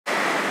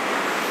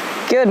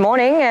Good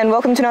morning and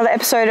welcome to another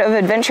episode of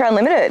Adventure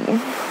Unlimited.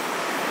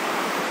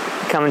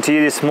 Coming to you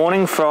this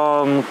morning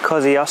from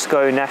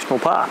Kosciusko National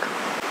Park.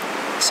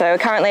 So we're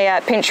currently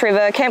at Pinch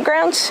River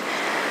Campground,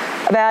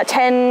 about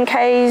 10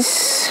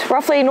 k's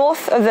roughly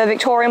north of the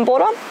Victorian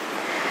border,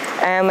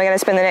 and we're going to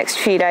spend the next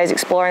few days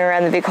exploring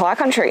around the Vic High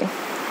Country.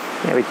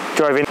 Yeah, we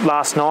drove in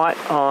last night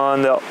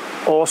on the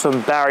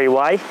awesome Barry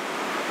Way.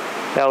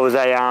 That was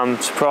a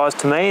surprise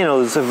to me, and it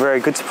was a very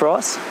good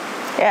surprise.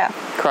 Yeah.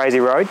 Crazy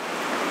road.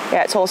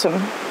 Yeah, it's awesome.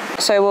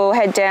 So we'll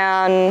head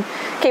down,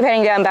 keep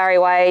heading down Barry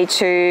Way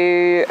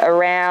to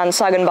around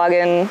Slug and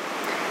Buggen,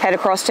 head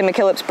across to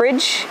McKillop's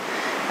Bridge,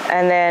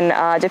 and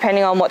then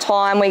depending on what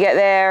time we get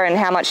there and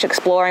how much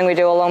exploring we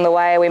do along the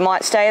way, we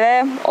might stay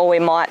there or we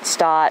might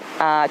start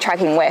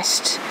tracking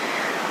west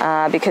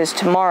because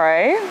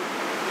tomorrow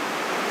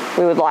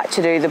we would like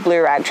to do the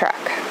Blue Rag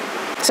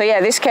track. So yeah,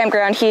 this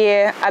campground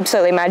here,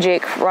 absolutely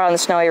magic, right on the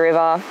Snowy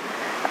River.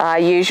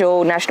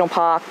 Usual national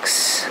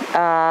parks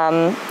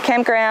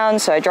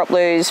campground, so drop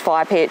loos,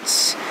 fire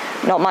pits,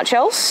 not much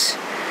else.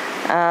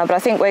 But I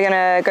think we're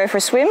gonna go for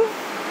a swim,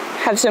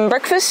 have some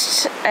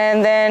breakfast,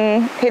 and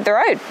then hit the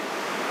road.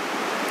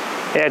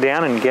 Yeah,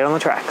 down and get on the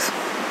tracks.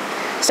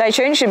 Stay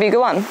tuned, should be a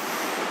good one.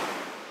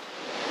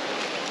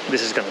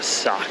 This is gonna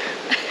suck.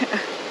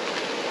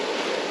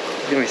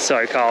 It's gonna be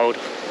so cold.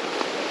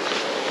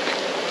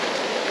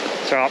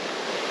 It's alright,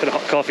 got a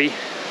hot coffee,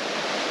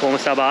 warm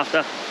us up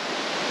after.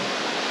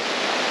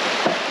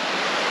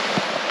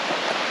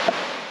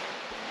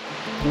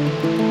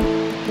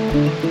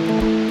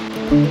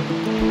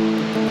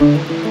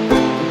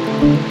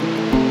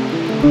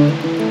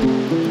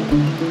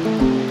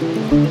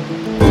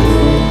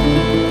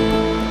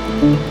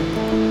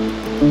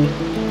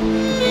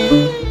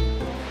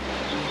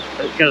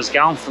 Get us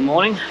going for the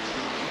morning.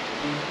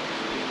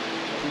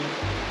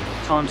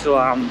 Time to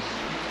have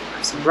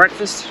some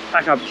breakfast,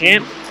 pack up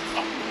camp,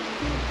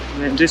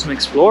 and then do some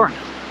exploring.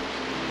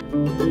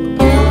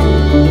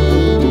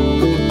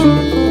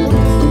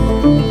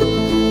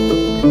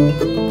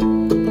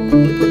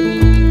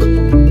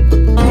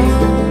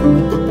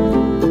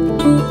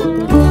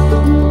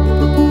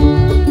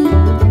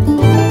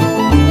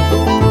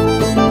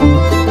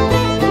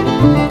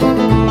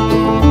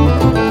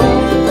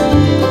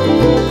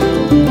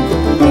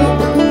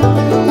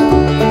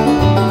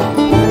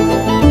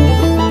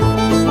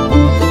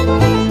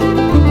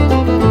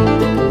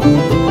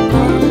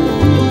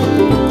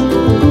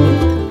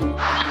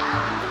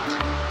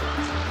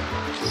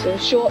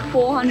 Short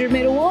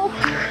 400-metre walk.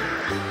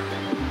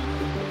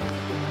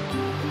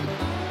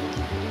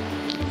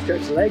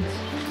 Stretch the legs.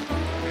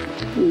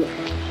 Yeah.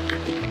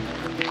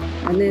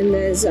 And then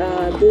there's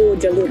a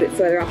gorge a little bit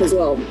further up as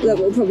well that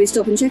we'll probably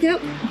stop and check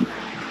out.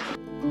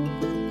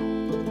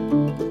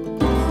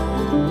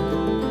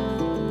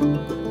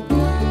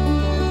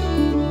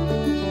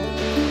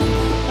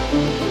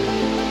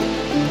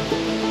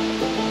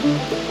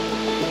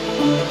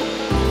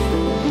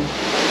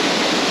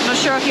 Not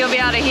sure if you'll be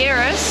able to hear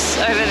us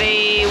over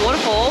the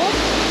waterfall,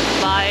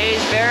 but it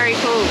is very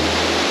cool.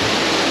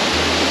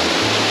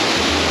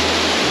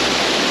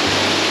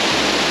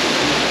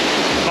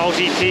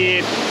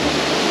 Multi-tiered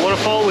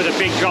waterfall with a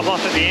big drop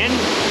off at the end.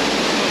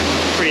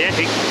 Pretty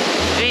epic.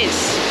 It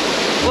is.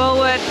 Well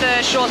worth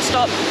the short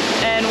stop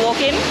and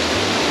walk in.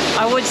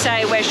 I would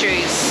say wear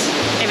shoes,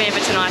 even if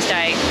it's a nice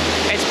day.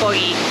 It's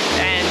boggy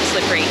and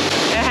slippery.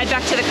 Now head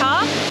back to the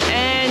car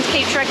and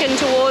keep trekking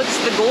towards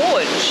the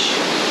gorge.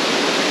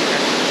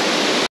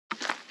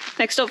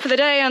 Next stop for the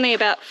day, only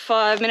about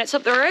 5 minutes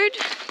up the road,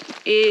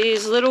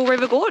 is Little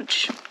River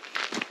Gorge.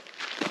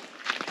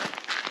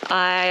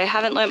 I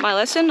haven't learnt my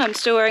lesson, I'm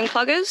still wearing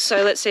pluggers,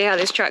 so let's see how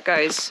this track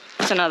goes.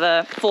 It's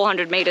another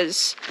 400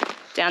 metres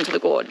down to the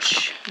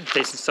gorge.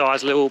 Decent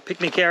sized little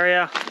picnic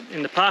area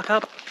in the park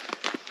up.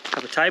 A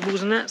couple of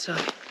tables and that, so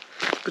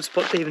good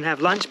spot to even have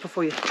lunch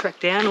before you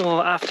trek down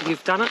or after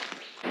you've done it.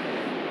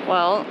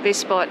 Well, this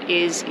spot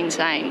is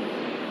insane.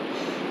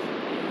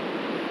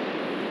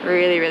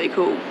 Really, really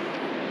cool.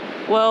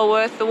 Well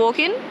worth the walk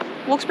in.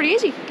 Walk's pretty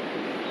easy.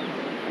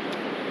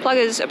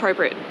 Pluggers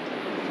appropriate.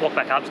 Walk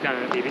back up's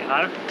going to be a bit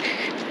harder.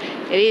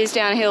 It is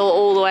downhill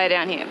all the way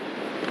down here.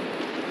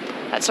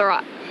 That's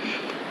alright.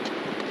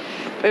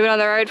 We've been on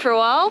the road for a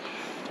while.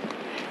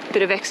 A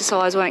bit of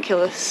exercise won't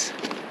kill us.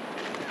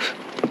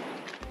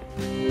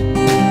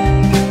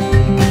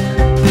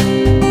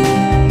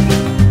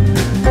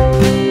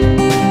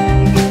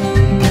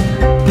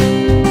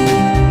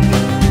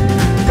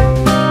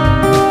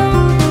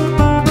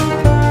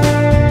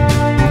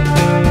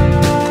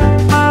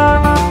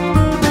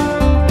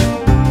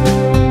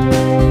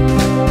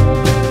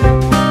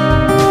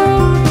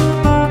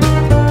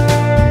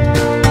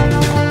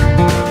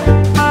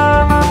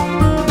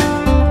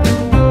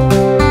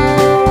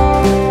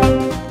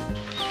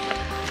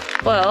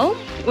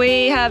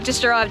 I've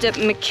just arrived at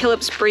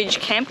McKillop's Bridge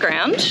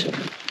Campground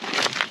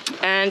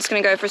and it's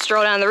going to go for a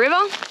stroll down the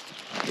river.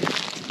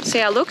 See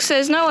how it looks.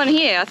 There's no one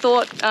here. I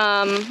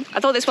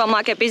thought this one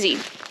might get busy.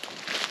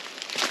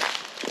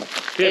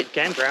 Good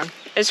campground.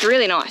 It's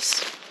really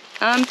nice.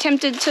 I'm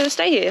tempted to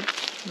stay here.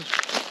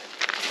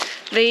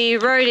 The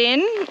road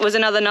in was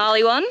another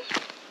gnarly one.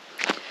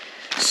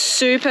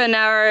 Super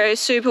narrow,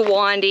 super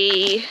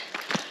windy.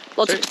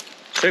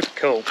 Super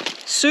cool.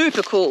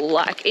 Super cool,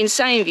 like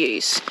insane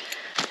views.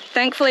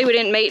 Thankfully we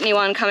didn't meet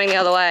anyone coming the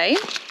other way.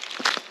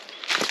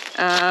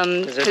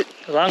 There's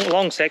a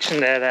long section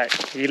there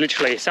that you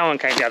literally, if someone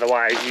came the other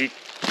way, you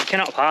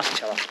cannot pass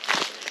each other.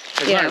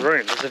 There's no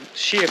room. There's a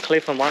sheer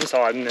cliff on one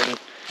side and then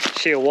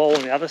sheer wall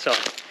on the other side.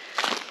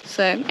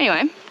 So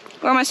anyway,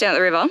 we're almost down at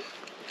the river.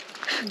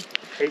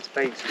 Heaps of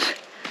bees.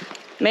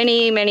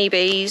 Many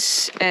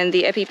bees, and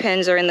the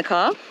EpiPens are in the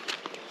car.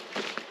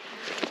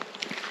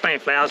 Plenty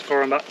of flowers for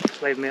them,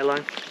 but leave me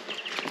alone.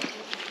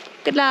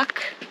 Good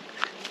luck.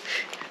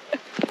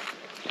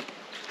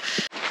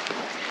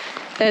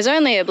 There's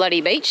only a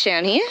bloody beach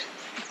down here.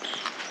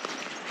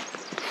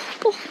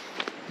 Oh.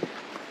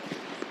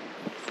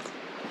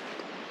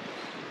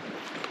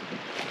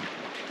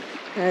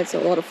 That's a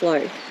lot of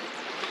flow.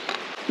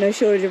 No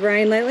shortage of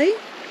rain lately.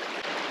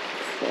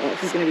 Oh,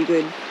 this is going to be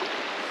good.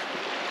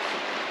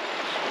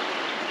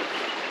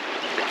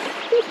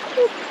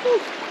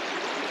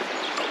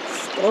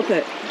 Stop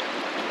it.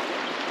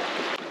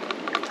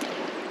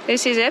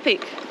 This is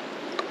epic.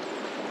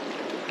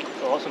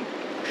 Awesome.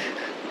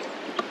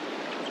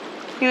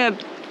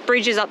 The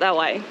bridge is up that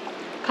way.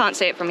 Can't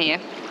see it from here.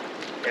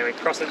 Yeah, we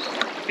cross it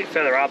a bit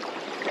further up.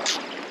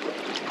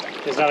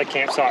 There's another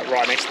campsite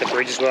right next to the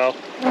bridge as well,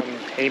 on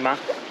Hema.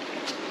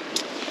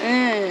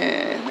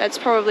 That's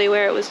probably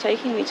where it was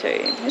taking me to.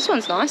 This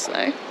one's nice though.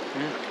 Yeah.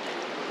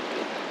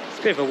 It's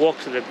a bit of a walk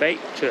to the beach,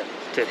 to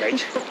the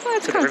beach, well,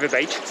 to the river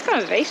beach. It's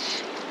kind of a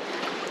beach.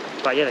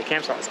 But yeah, the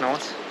campsite's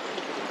nice.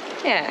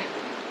 Yeah.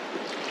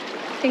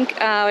 I think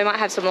we might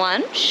have some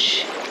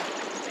lunch.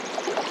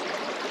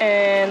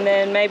 And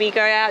then maybe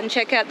go out and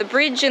check out the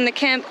bridge and the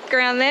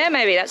campground there.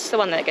 Maybe that's the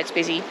one that gets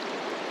busy.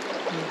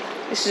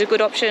 This is a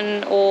good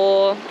option,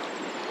 or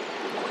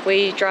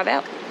we drive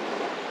out.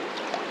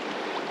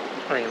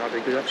 I think it might be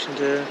a good option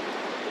to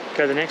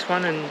go to the next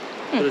one, and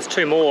well, there's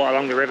two more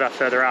along the river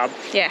further up.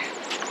 Yeah.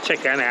 Check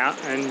them out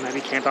and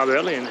maybe camp up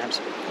early and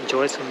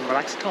enjoy some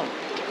relaxed time.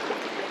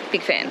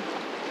 Big fan.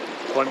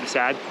 Won't be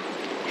sad.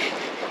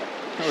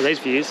 Not with these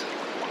views.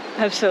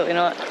 Absolutely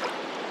not.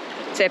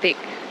 It's epic.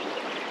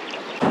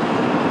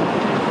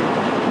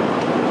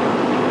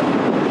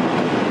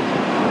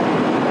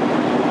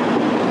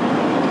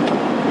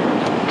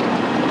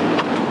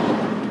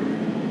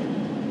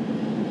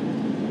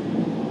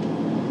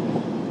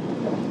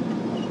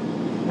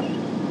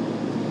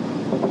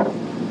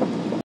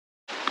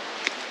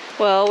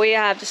 Well, we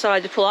have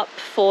decided to pull up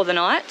for the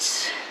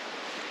night.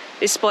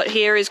 This spot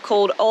here is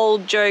called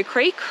Old Joe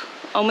Creek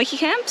on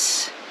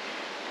Wikicamps,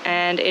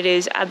 and it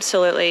is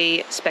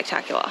absolutely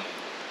spectacular.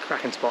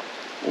 Cracking spot.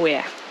 Oh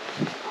yeah.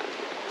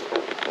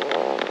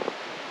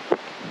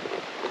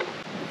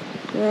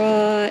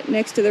 Right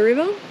next to the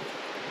river.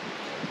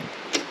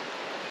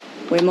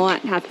 We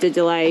might have to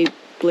delay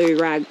Blue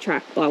Rag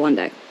Track by one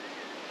day.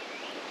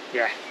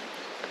 Yeah.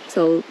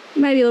 So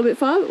maybe a little bit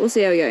far, but we'll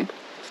see how we go.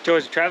 It's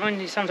joys of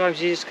travelling.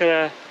 Sometimes you just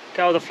gotta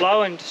go with the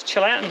flow and just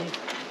chill out and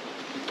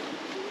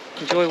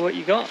enjoy what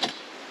you got.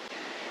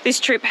 This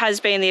trip has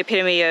been the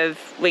epitome of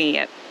winging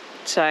it,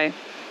 so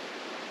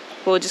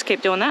we'll just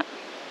keep doing that.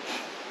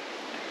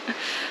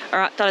 All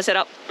right, time to set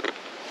up.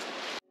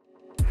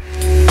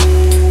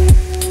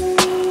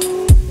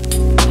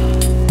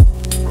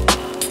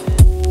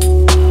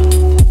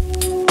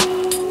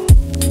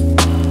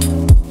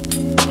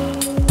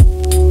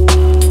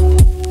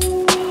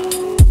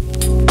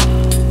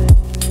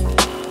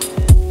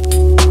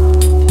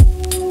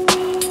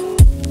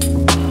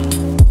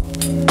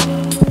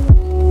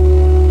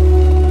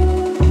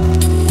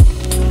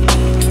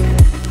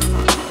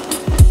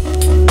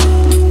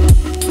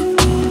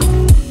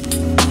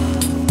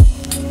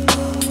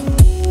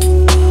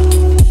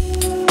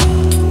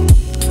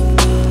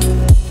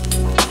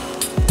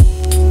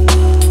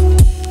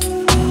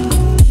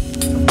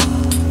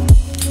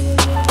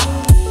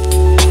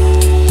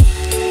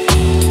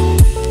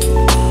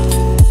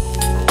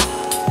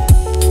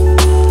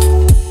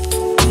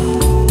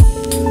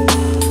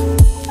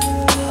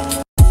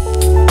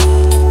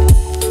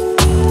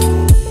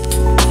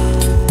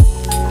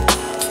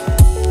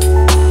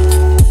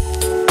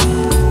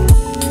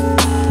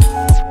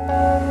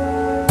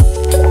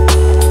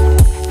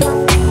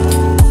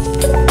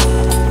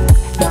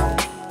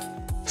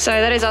 So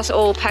that is us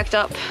all packed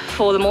up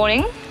for the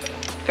morning.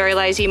 Very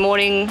lazy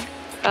morning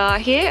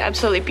here,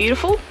 absolutely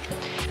beautiful.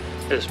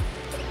 It's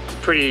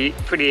pretty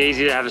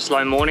easy to have a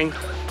slow morning.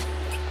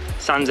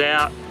 Sun's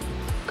out,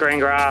 green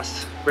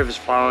grass, river's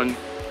flowing,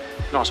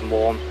 nice and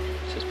warm.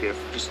 It's just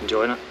beautiful, just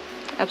enjoying it.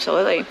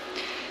 Absolutely.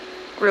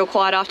 Real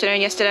quiet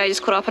afternoon yesterday,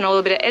 just caught up on a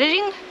little bit of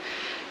editing.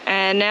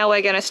 And now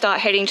we're going to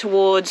start heading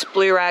towards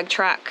Blue Rag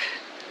Track.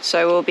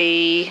 So we'll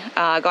be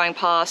going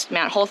past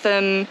Mount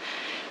Hotham,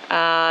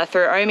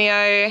 through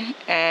Omeo,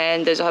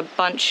 and there's a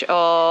bunch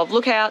of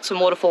lookouts and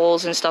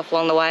waterfalls and stuff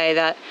along the way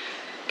that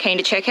I'm keen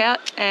to check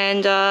out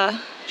and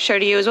show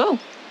to you as well.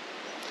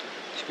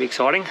 Should be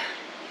exciting.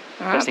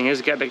 Right. Best thing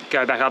is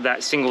go back up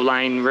that single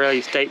lane,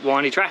 really steep,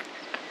 windy track.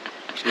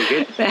 Should be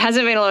good. There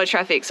hasn't been a lot of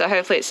traffic, so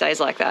hopefully it stays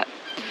like that.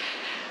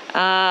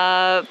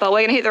 But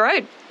we're gonna hit the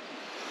road.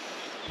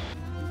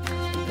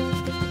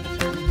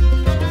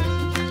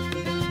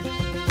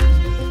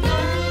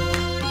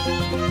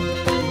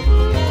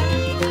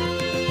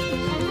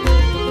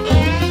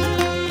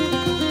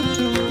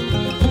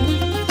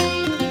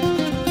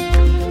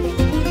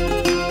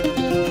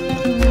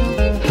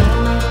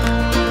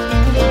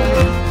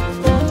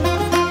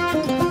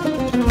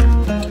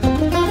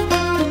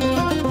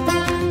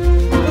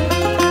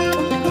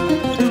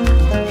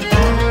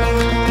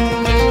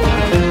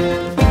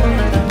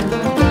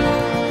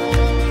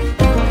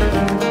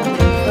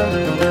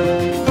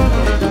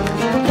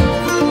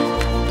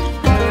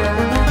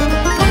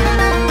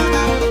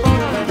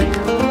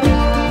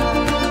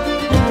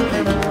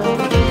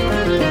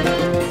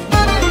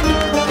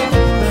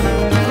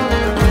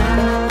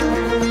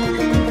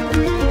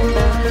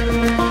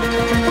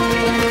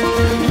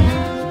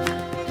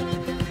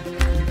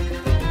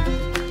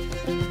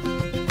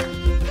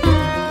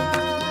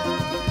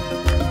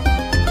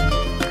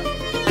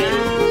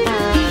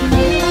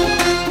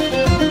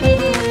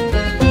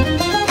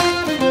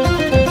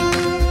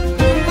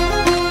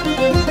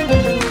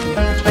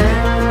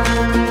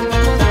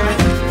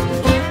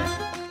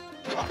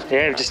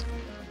 Yeah, we've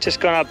just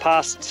gone up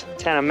past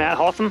town of Mount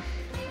Hotham.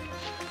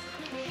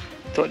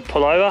 Thought I'd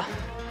pull over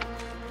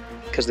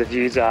because the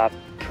views are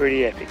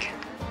pretty epic.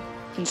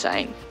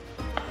 Insane.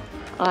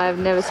 I've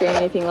never seen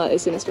anything like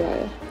this in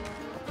Australia.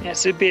 Yeah,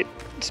 it's a bit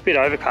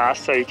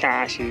overcast, so you can't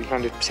actually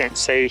 100%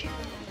 see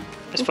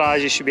as far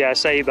as you should be able to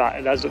see, but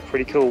it does look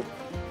pretty cool.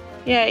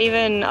 Yeah,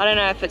 even, I don't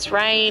know if it's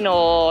rain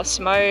or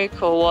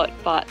smoke or what,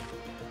 but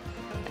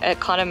it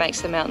kind of makes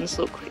the mountains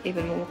look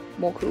even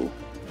more cool,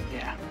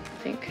 Yeah. I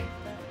think.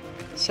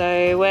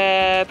 So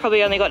we're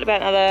probably only got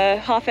about another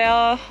half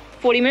hour,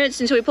 40 minutes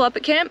until we pull up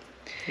at camp.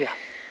 Yeah.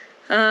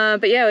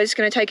 But yeah, we're just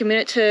going to take a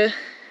minute to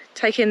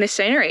take in this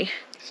scenery.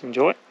 Just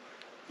enjoy it.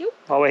 Yep.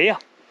 While we're here.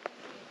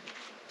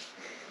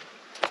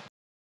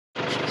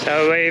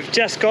 So we've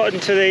just gotten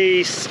to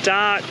the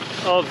start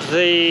of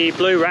the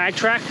Blue Rag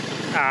Track,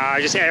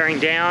 just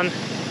airing down.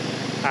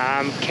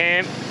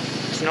 Camp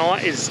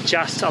tonight is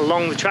just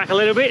along the track a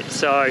little bit,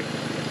 so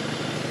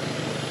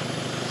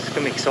it's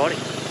going to be exciting.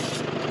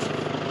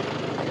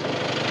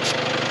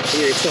 Are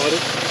you excited?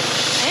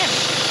 I am.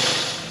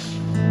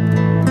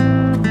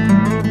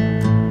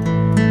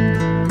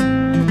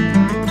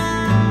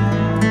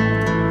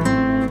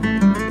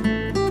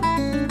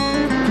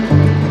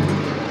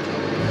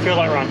 I feel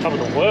like we're on top of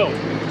the world.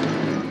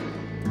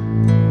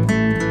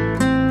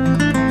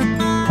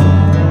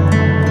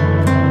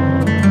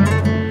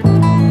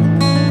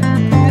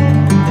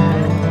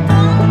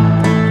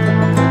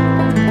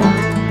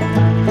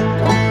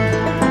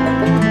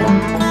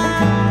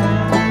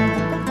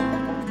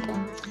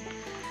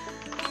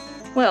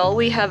 Well,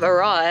 we have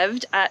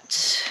arrived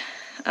at,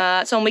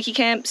 it's on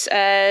Wikicamps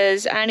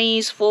as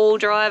Annie's fall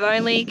drive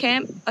only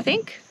camp, I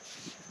think.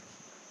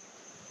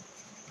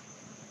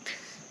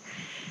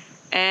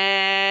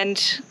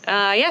 And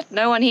yeah,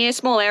 no one here,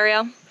 small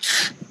area,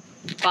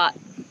 but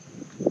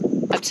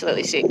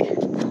absolutely sick.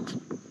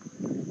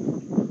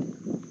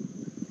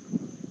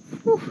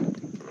 Whew.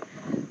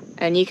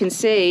 And you can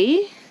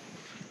see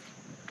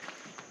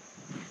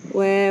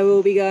where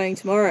we'll be going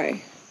tomorrow.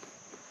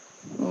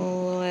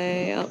 All the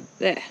way up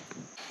there.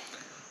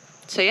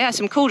 So yeah,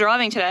 some cool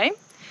driving today.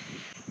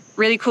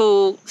 Really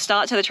cool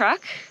start to the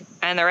track,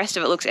 and the rest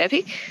of it looks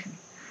epic.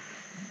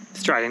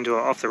 Straight into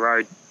it, off the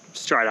road,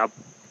 straight up.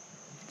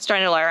 Straight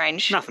into low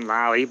range. Nothing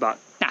gnarly, but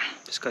Nah.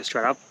 just go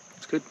straight up.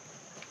 It's good.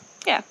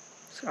 Yeah.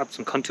 Up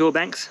some contour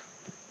banks.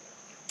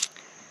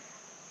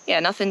 Yeah,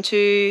 nothing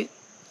too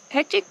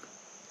hectic.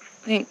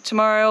 I think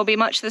tomorrow will be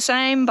much the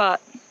same,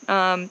 but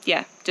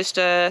yeah, just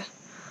a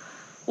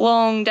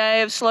long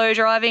day of slow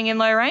driving in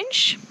low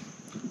range.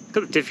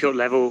 Got the difficult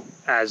level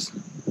as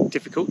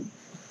difficult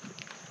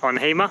on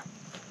HEMA.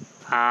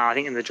 I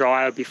think in the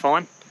dry it'll be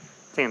fine.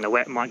 I think in the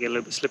wet it might get a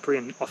little bit slippery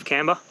and off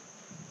camber.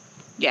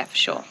 Yeah, for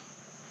sure.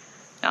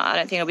 No, I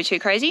don't think it'll be too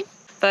crazy.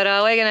 But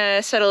we're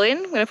gonna settle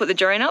in. We're gonna put the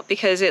drone up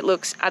because it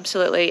looks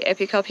absolutely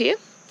epic up here.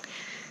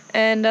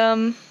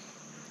 And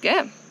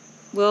yeah,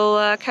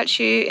 we'll catch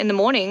you in the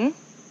morning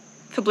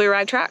for Blue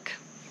Rag Track.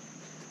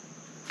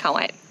 Can't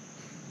wait.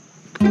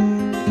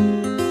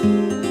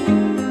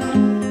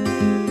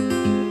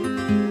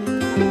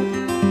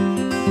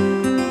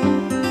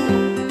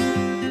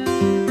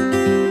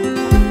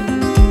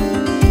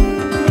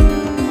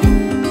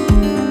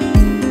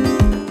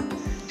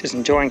 Just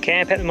enjoying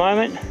camp at the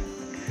moment.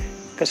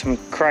 Got some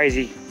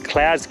crazy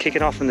clouds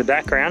kicking off in the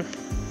background.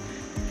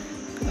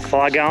 Got the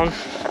fire going.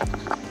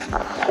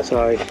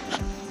 So,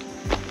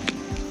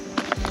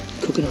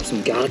 cooking up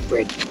some garlic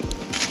bread.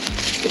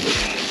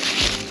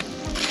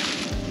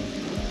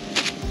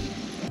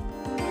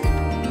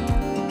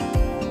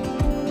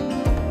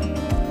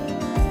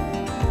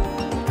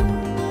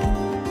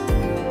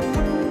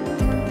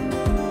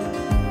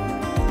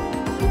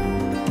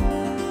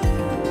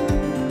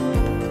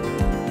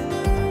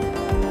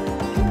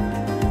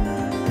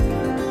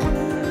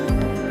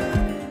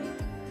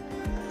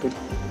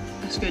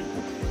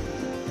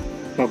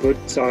 good,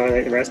 so I'll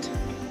eat the rest.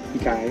 You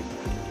can't eat.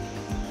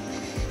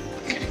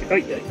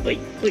 Wait,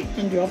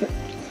 and you off it.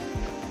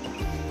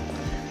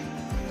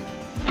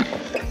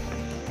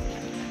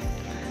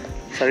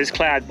 So this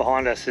cloud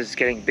behind us is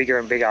getting bigger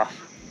and bigger,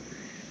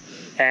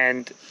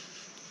 and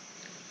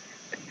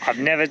I've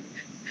never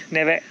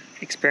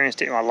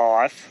experienced it in my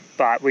life,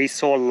 but we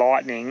saw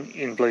lightning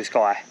in blue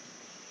sky.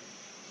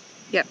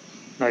 Yep.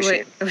 No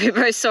shit. We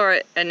both saw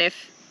it, and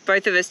if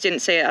both of us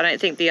didn't see it, I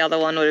don't think the other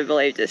one would have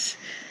believed us.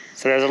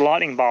 So there's a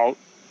lightning bolt,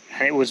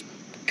 and it was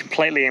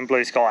completely in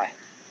blue sky.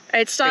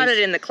 It started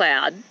in the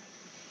cloud.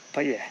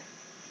 But yeah.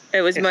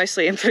 It was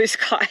mostly in blue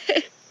sky.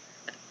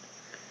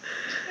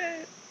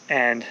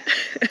 And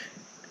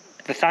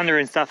the thunder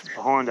and stuff that's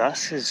behind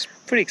us is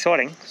pretty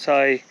exciting.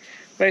 So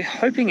we're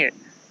hoping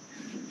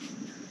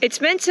it's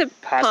meant to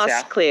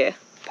pass clear.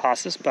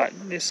 Past us, but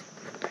it's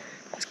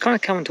kind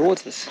of coming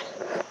towards us.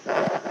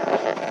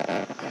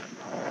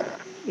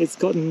 It's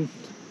gotten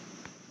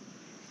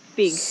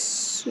big.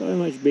 So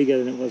much bigger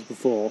than it was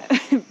before.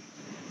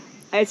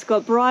 It's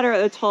got brighter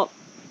at the top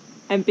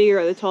and bigger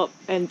at the top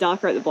and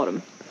darker at the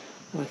bottom.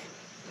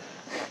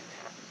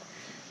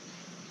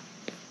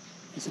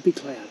 It's a big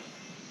cloud.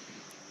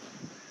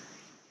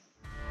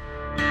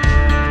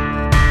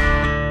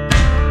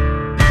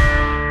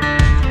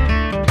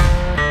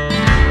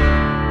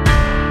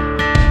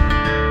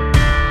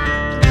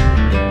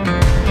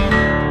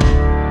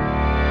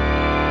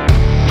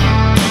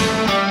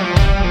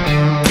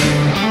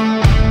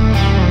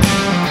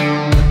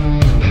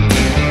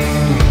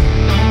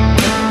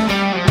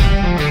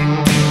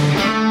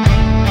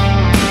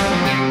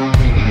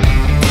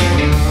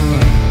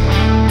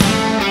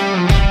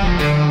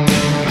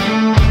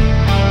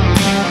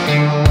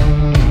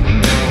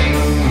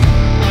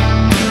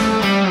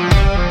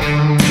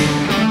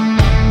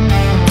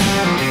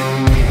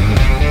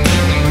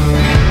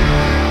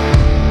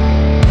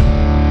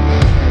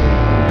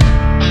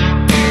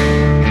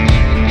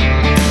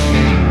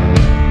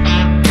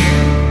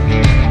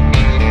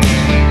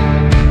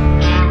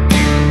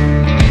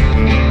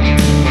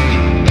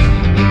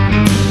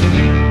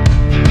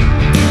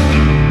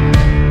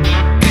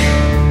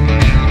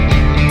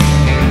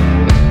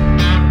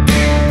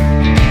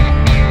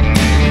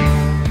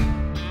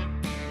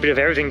 Bit of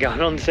everything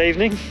going on this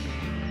evening.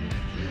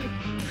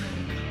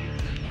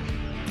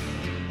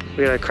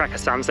 We're gonna crack a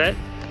sunset.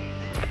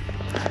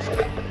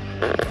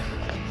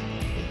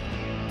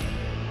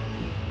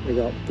 We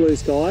got blue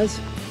skies.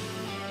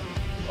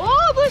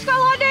 Oh, blue sky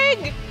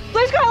lightning!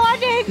 Blue sky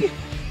lightning!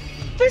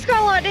 Blue sky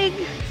lightning!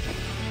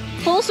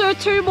 Also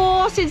 2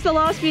 more since the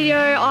last video.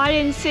 I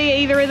didn't see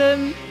either of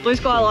them. Blue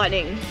sky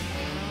lightning.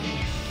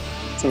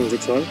 Someone's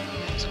excited.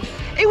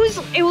 It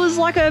was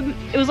like a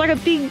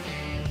big,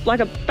 like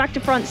a back to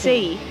front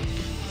sea.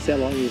 Is that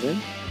lightning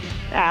then?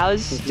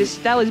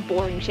 That was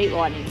boring sheet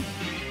lightning.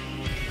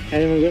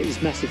 And then we've got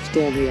this massive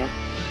storm here.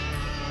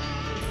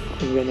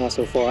 And we've got a nice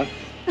little fire.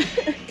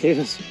 keep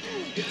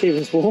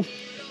us warm.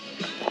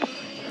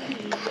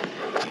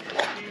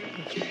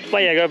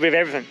 But yeah, got a bit of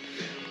everything.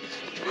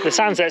 The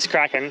sunset's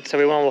cracking, so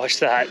we want to watch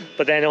that.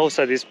 But then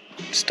also this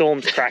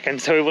storm's cracking,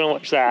 so we want to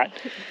watch that.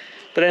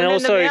 But then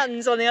also the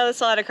mountains on the other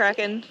side are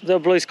cracking. The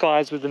blue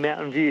skies with the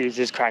mountain views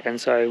is cracking,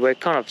 so we're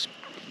kind of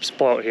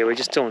spoiled here. We're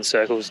just doing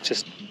circles,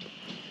 just.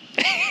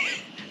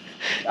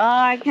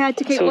 I had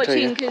to keep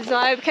watching because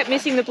I kept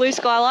missing the blue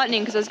sky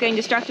lightning because I was getting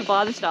distracted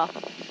by other stuff.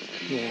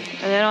 Yeah.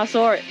 And then I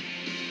saw it.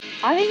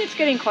 I think it's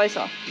getting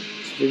closer.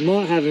 So we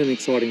might have an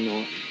exciting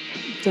night.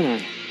 Don't know.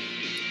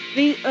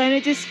 And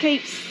it just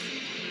keeps,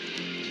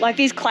 like,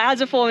 these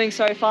clouds are forming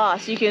so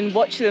fast. You can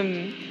watch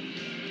them,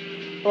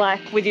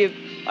 like, with your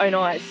own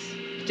eyes,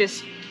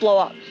 just blow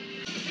up.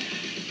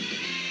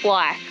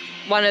 Like,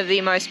 one of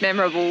the most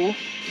memorable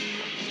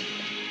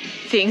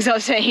things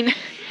I've seen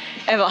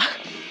ever.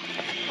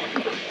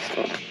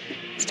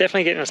 It's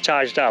definitely getting us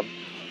charged up.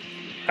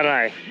 I don't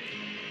know.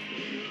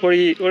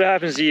 What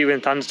happens to you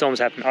when thunderstorms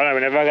happen? I don't know,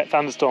 whenever I get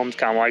thunderstorms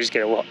come, I just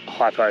get a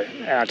hypo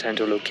and I turn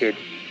into a little kid.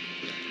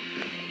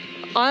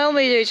 I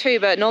normally do too,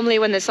 but normally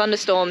when there's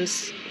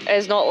thunderstorms,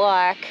 there's not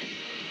like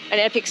an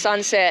epic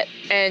sunset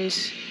and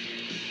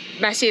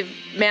massive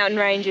mountain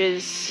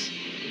ranges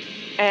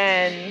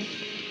and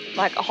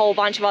like a whole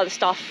bunch of other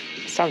stuff.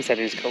 Sunset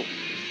is cool.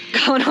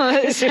 Going on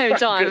at the same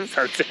time.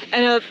 Sunset.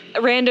 And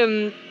a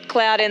random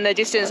cloud in the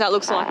distance that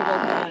looks like a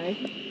volcano.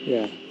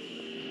 Yeah.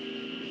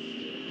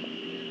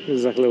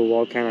 There's like a little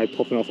volcano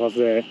popping off up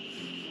there.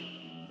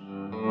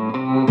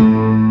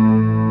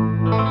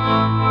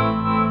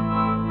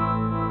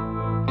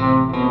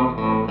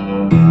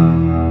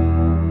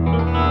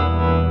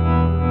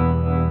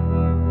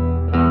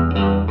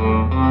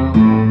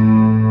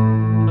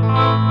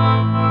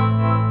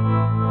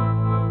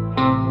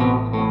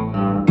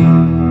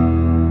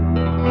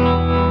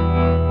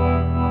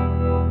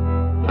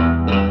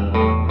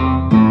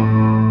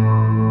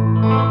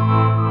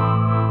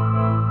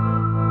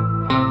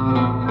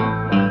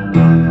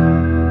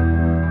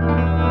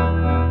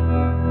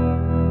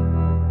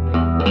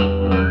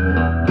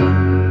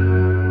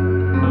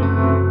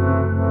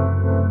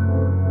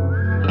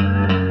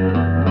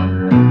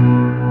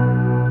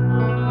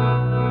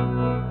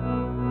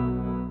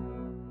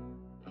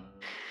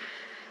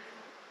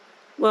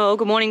 Well,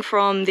 good morning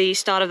from the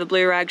start of the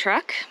Blue Rag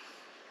Track.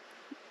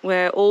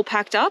 We're all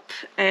packed up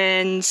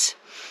and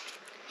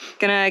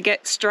gonna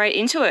get straight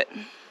into it.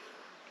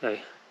 So,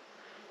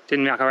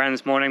 didn't muck around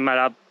this morning,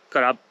 got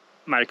up,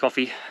 made a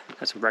coffee,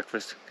 had some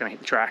breakfast, gonna hit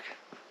the track,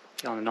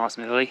 going nice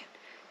and early.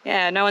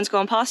 Yeah, no one's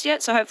gone past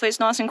yet, so hopefully it's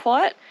nice and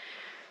quiet.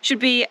 Should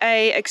be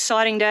a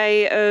exciting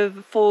day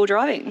of fall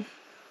driving.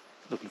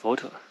 Looking forward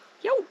to it.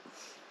 Yo!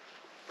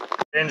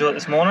 Into it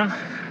this morning,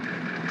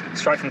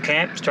 straight from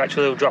camp, straight to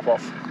a little drop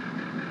off.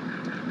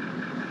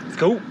 It's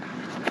cool.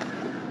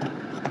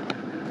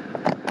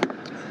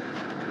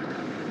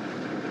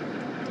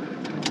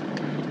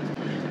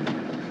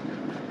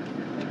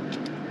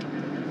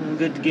 All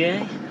good to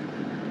go.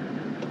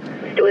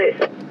 Do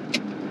it.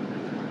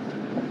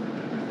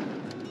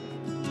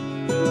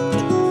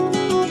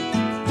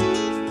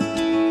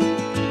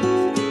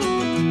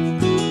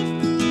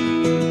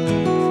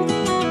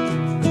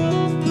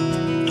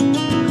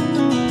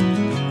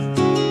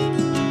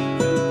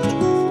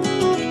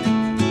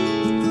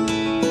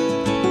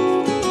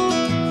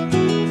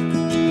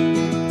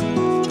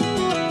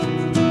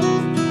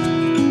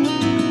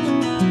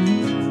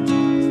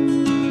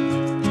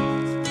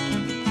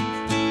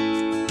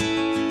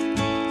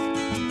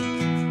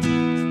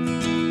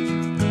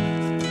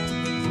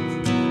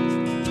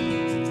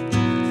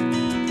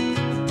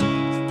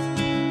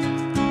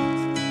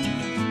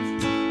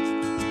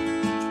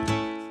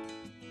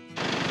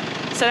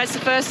 So that's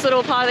the first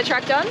little part of the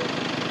track done.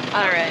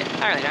 I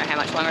don't really know how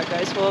much longer it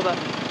goes for, but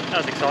That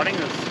was exciting.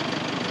 It was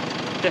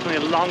definitely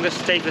the longest,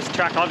 steepest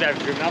track I've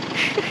ever driven up.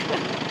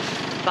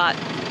 but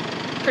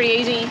pretty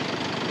easy.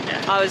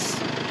 Yeah. I was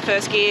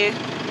first gear,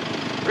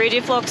 rear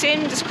diff locks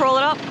in, just crawl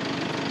it up.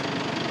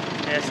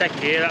 Yeah,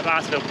 second gear, that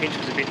last little pinch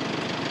was a bit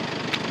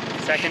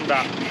second, but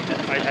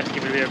I had to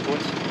give it a bit of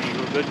push and you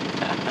were good.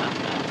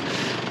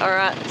 All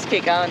right, let's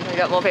keep going. We've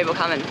got more people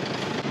coming.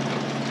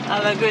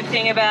 Another good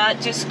thing about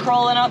just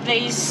crawling up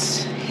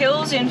these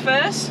hills in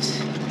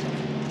first,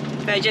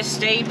 they're just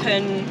steep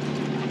and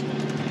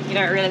you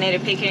don't really need to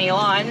pick any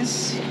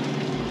lines.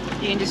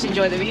 You can just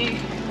enjoy the view.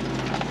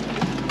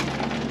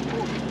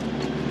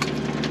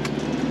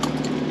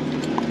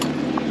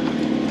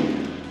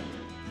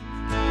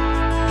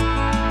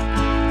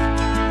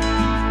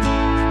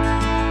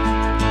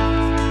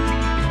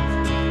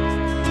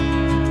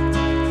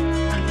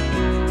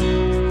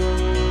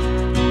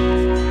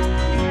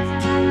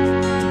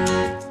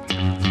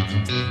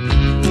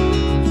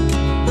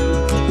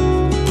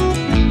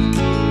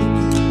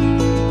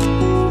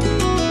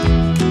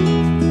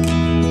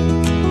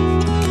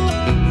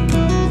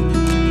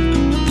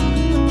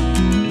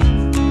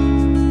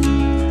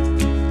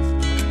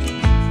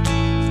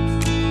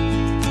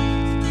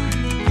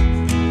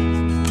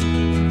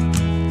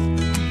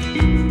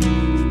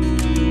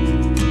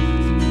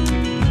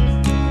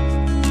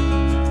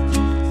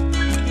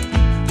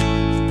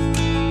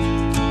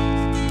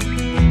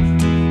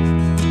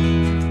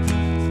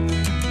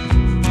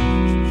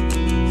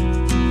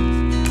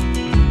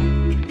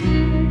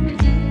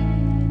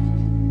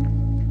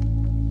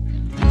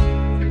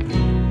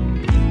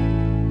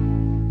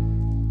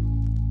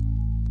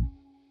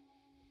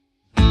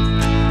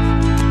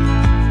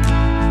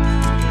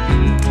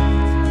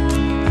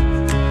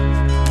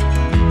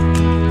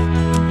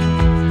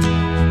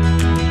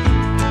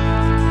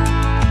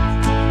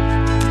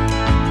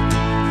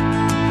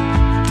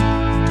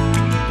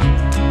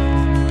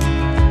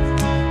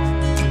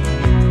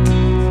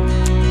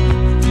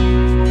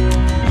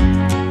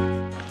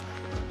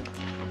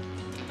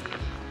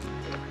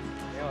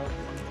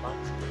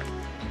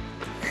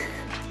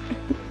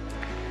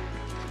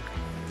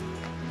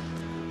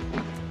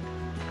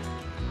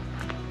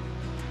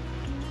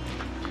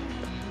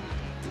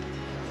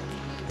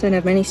 Don't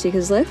have many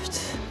stickers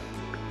left.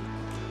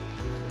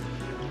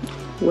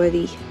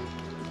 Worthy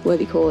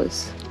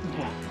cause.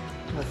 Yeah,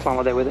 I'll climb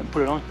up there with it and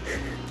put it on.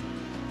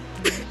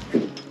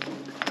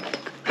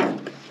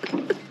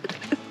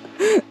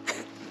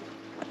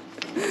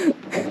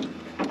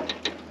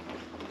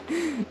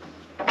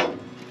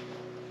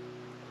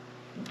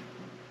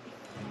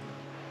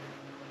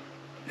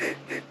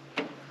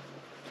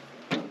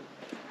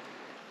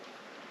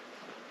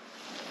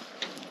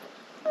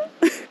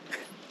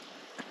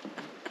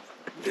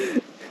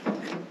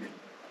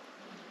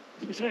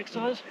 Is it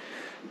exercise?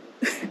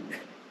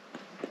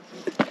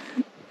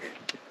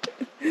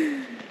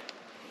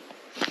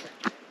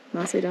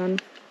 Nicely done.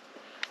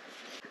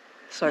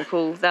 So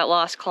cool. That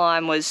last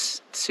climb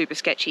was super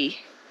sketchy.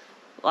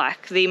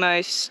 Like the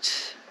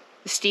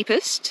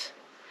steepest,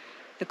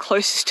 the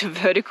closest to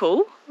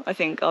vertical I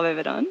think I've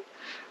ever done.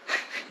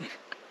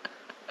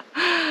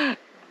 And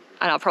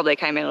I probably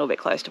came in a little bit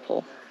close to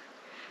Paul.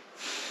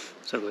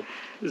 So good.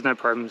 There's no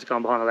problems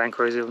going behind a Land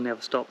Cruiser, it'll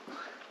never stop.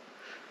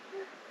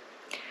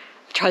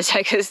 I try to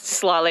take a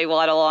slightly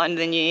wider line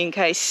than you in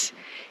case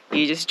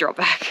you just drop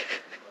back.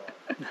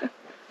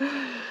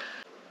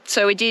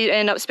 So we did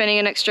end up spending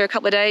an extra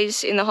couple of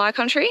days in the high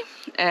country,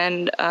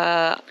 and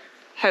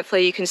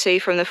hopefully you can see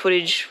from the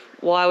footage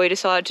why we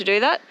decided to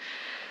do that.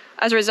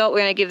 As a result, we're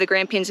going to give the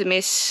Grampians a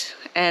miss,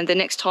 and the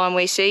next time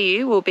we see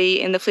you will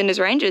be in the Flinders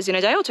Ranges in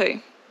a day or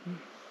two.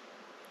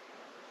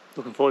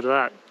 Looking forward to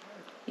that.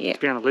 Yeah. It's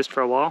been on the list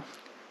for a while.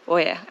 Oh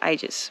yeah,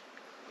 ages.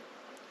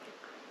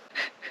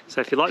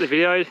 So if you like the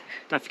video,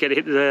 don't forget to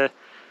hit the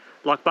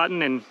like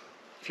button, and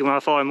if you want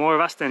to follow more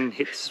of us, then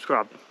hit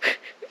subscribe.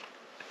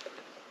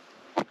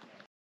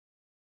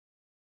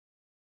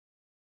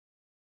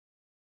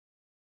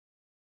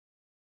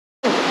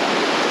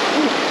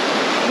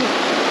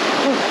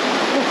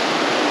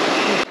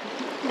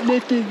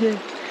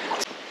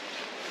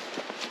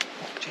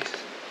 Jesus.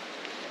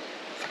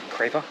 Fucking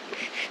creeper.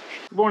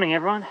 Good morning,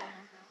 everyone.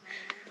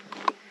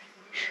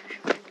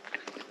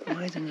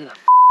 Right into the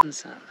f***ing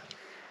sun.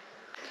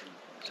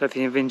 So if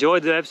you've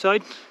enjoyed the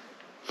episode,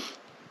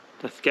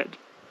 don't forget,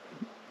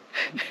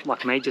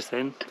 like me just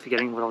then,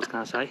 forgetting what I was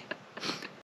going to say.